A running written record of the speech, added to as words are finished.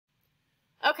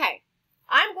Okay,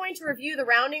 I'm going to review the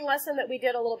rounding lesson that we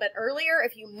did a little bit earlier.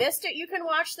 If you missed it, you can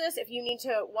watch this. If you need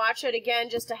to watch it again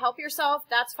just to help yourself,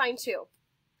 that's fine too.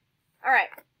 All right,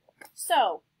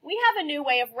 so we have a new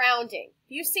way of rounding.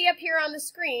 You see up here on the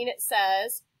screen, it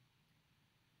says,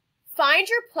 find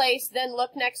your place, then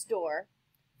look next door.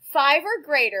 5 or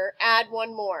greater, add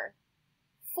 1 more.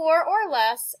 4 or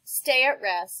less, stay at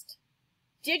rest.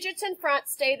 Digits in front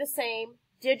stay the same.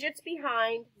 Digits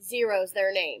behind, zeros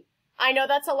their name. I know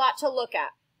that's a lot to look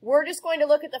at. We're just going to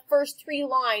look at the first 3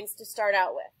 lines to start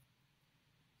out with.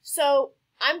 So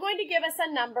I'm going to give us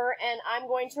a number, and I'm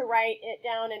going to write it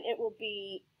down, and it will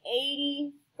be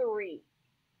 83.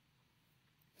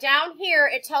 Down here,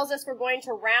 it tells us we're going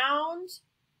to round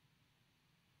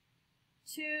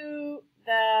to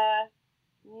the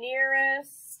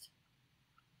nearest,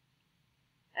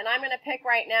 and I'm going to pick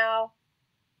right now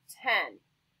 10.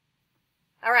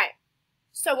 All right,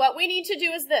 so what we need to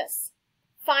do is this.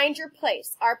 Find your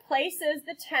place. Our place is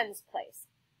the tens place.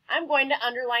 I'm going to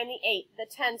underline the 8, the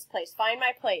tens place. Find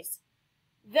my place.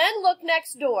 Then look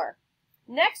next door.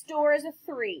 Next door is a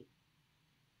 3.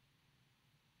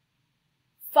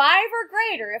 5 or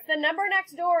greater, if the number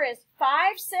next door is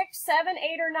 5, 6, 7,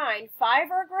 8, or 9,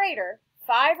 5 or greater,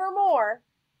 5 or more,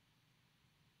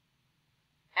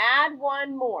 add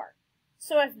 1 more.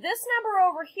 So if this number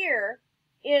over here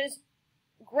is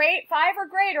 5 or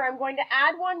greater, I'm going to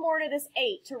add 1 more to this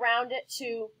 8 to round it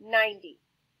to 90.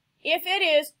 If it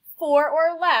is 4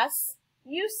 or less,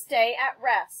 you stay at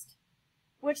rest,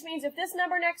 which means if this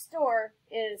number next door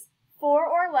is 4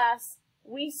 or less,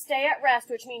 we stay at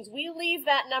rest, which means we leave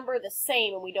that number the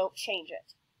same and we don't change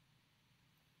it.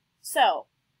 So,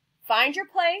 find your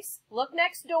place, look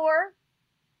next door,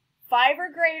 5 or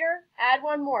greater, add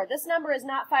 1 more. This number is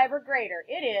not 5 or greater.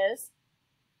 It is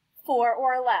 4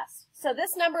 or less. So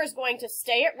this number is going to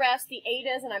stay at rest. The 8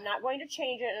 is, and I'm not going to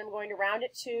change it, and I'm going to round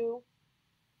it to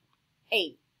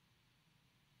 8.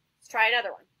 Let's try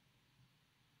another one.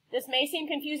 This may seem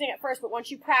confusing at first, but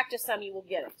once you practice some, you will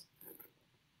get it.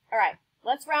 All right,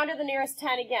 let's round to the nearest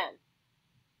 10 again.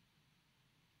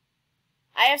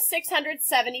 I have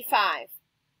 675.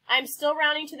 I'm still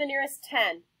rounding to the nearest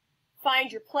 10.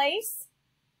 Find your place,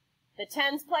 the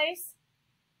tens place,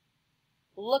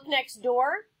 look next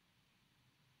door.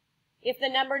 If the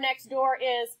number next door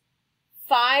is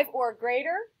 5 or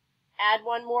greater, add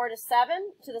 1 more to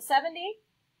the 70.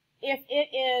 If it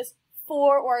is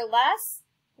 4 or less,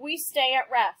 we stay at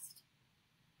rest.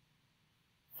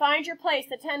 Find your place,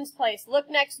 the tens place, look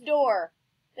next door.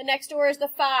 The next door is the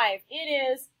 5. It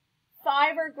is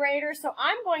 5 or greater, so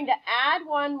I'm going to add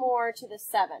 1 more to the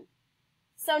 7.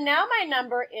 So now my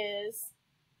number is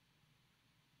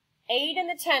 8 in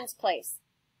the tens place.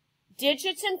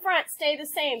 Digits in front stay the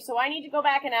same, so I need to go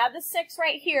back and add the 6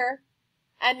 right here,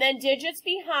 and then digits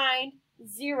behind,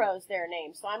 zeros their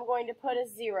name. So I'm going to put a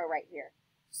 0 right here.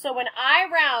 So when I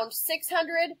round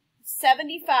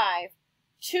 675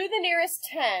 to the nearest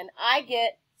 10, I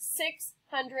get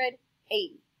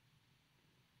 680.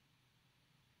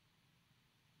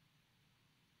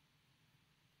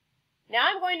 Now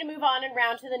I'm going to move on and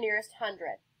round to the nearest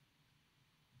 100.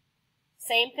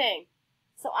 Same thing.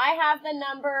 So I have the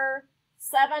number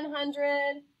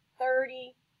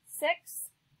 736.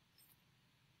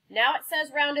 Now it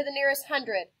says round to the nearest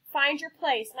 100. Find your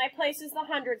place. My place is the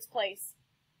hundreds place.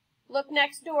 Look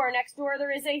next door. Next door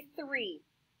there is a 3.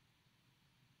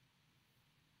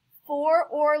 4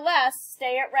 or less,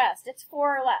 stay at rest. It's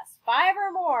 4 or less. 5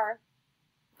 or more,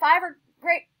 5 or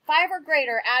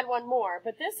greater, add 1 more.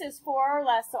 But this is 4 or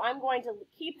less, so I'm going to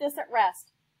keep this at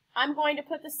rest. I'm going to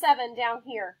put the 7 down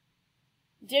here.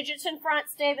 Digits in front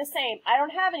stay the same. I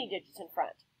don't have any digits in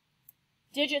front.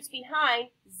 Digits behind,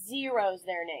 zeros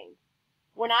their name.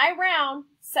 When I round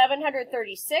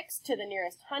 736 to the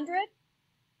nearest 100,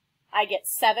 I get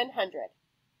 700.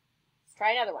 Let's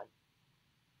try another one.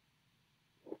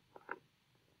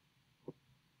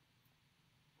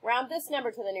 Round this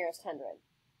number to the nearest 100.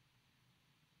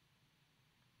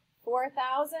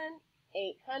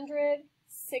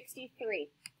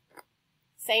 4,863.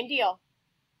 Same deal.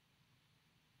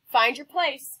 Find your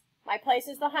place. My place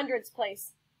is the hundreds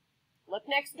place. Look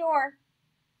next door.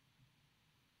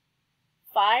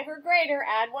 5 or greater,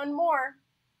 add 1 more.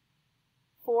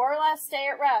 4 or less, stay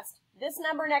at rest. This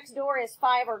number next door is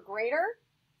 5 or greater,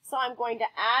 so I'm going to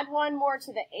add 1 more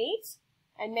to the 8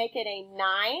 and make it a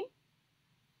 9.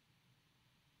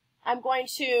 I'm going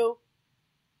to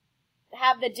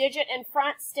have the digit in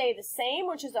front stay the same,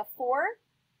 which is a 4.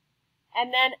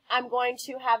 And then I'm going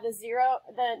to have the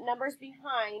numbers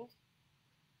behind,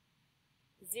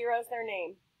 zeros their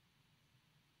name.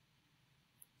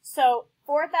 So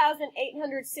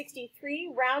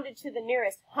 4,863 rounded to the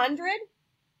nearest hundred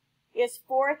is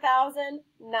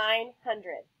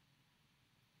 4,900.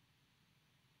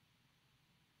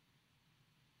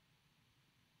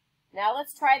 Now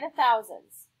let's try the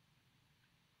thousands.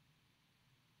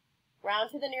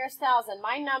 Round to the nearest thousand.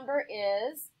 My number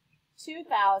is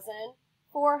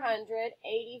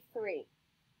 2,483.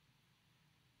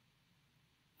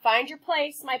 Find your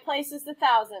place. My place is the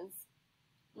thousands.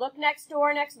 Look next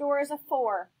door. Next door is a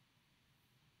 4.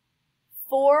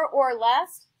 4 or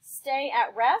less, stay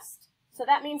at rest. So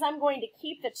that means I'm going to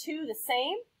keep the 2 the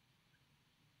same.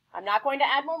 I'm not going to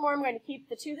add one more. I'm going to keep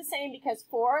the 2 the same because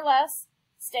 4 or less,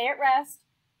 stay at rest.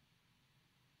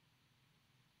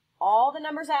 All the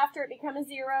numbers after it become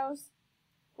zeros.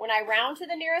 When I round to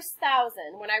the nearest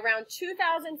thousand, when I round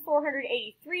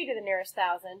 2,483 to the nearest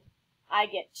thousand, I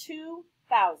get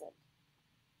 2,000.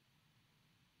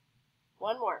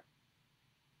 One more.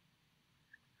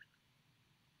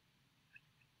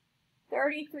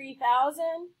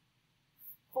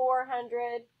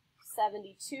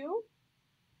 33,472.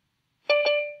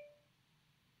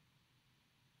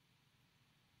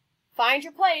 Find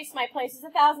your place. My place is the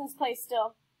thousands place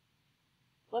still.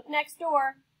 Look next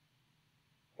door.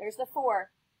 There's the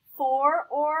 4. 4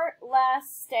 or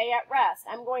less, stay at rest.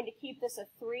 I'm going to keep this a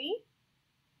 3.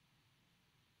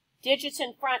 Digits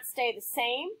in front stay the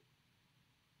same.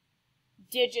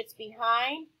 Digits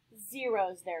behind,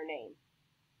 zeros their name.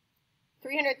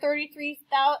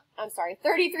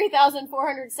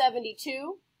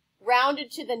 33,472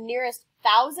 rounded to the nearest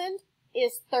thousand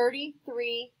is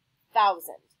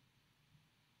 33,000.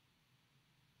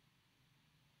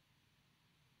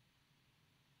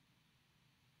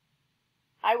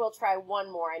 I will try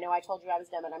one more. I know I told you I was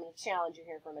done, but I'm going to challenge you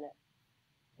here for a minute.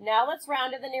 Now let's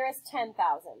round to the nearest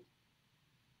 10,000.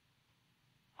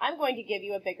 I'm going to give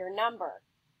you a bigger number.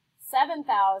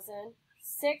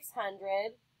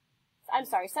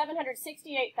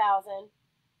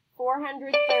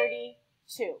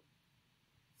 768,432.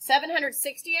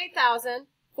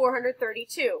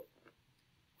 768,432.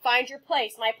 Find your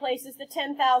place. My place is the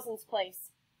 10,000s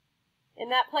place. In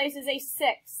that place is a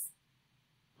 6.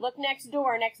 Look next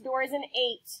door. Next door is an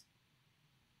 8.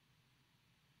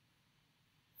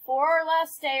 4 or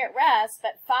less, stay at rest,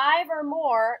 but 5 or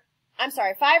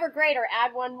greater,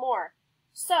 add one more.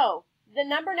 So, the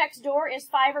number next door is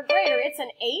 5 or greater. It's an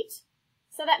 8.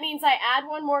 So that means I add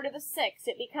one more to the 6.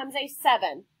 It becomes a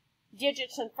 7.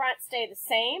 Digits in front stay the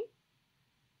same.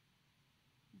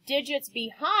 Digits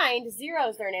behind,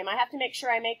 zeros their name. I have to make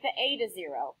sure I make the 8 a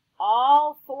 0.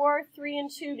 All 4, 3, and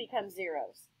 2 become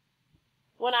zeros.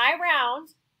 When I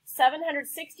round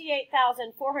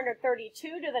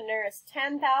 768,432 to the nearest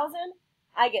 10,000,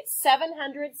 I get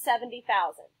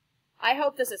 770,000. I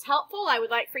hope this is helpful. I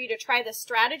would like for you to try this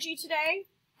strategy today.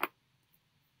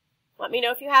 Let me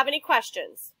know if you have any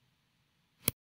questions.